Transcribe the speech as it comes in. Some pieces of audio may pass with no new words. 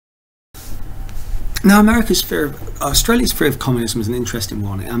Now, Australia's fear of communism is an interesting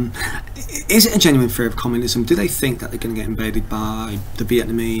one. Is it a genuine fear of communism? Do they think that they're going to get invaded by the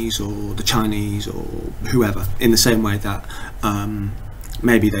Vietnamese or the Chinese or whoever, in the same way that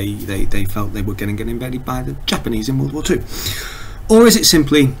maybe they felt they were going to get invaded by the Japanese in World War II? Or is it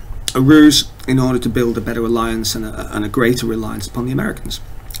simply a ruse in order to build a better alliance and a greater reliance upon the Americans?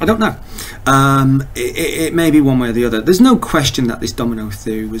 I don't know. It may be one way or the other. There's no question that this domino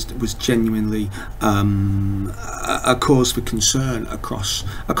theory was genuinely a cause for concern across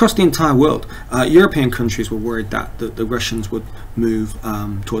the entire world. European countries were worried that the Russians would move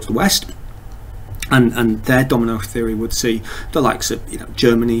towards the west, and their domino theory would see the likes of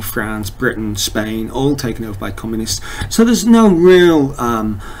Germany, France, Britain, Spain all taken over by communists. So there's no real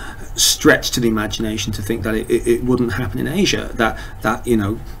stretch to the imagination to think that it wouldn't happen in Asia, that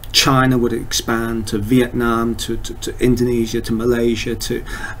China would expand to Vietnam, to Indonesia, to Malaysia, to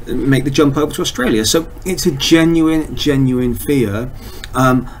make the jump over to Australia. So it's a genuine fear,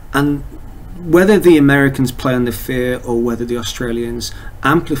 and whether the Americans play on the fear or whether the Australians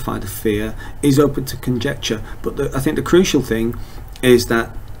amplify the fear is open to conjecture. But I think the crucial thing is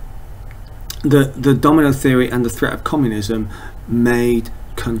that the domino theory and the threat of communism made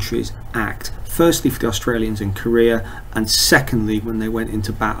countries act, firstly for the Australians in Korea, and secondly when they went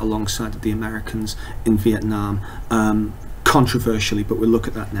into battle alongside the Americans in Vietnam, controversially, but we'll look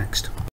at that next.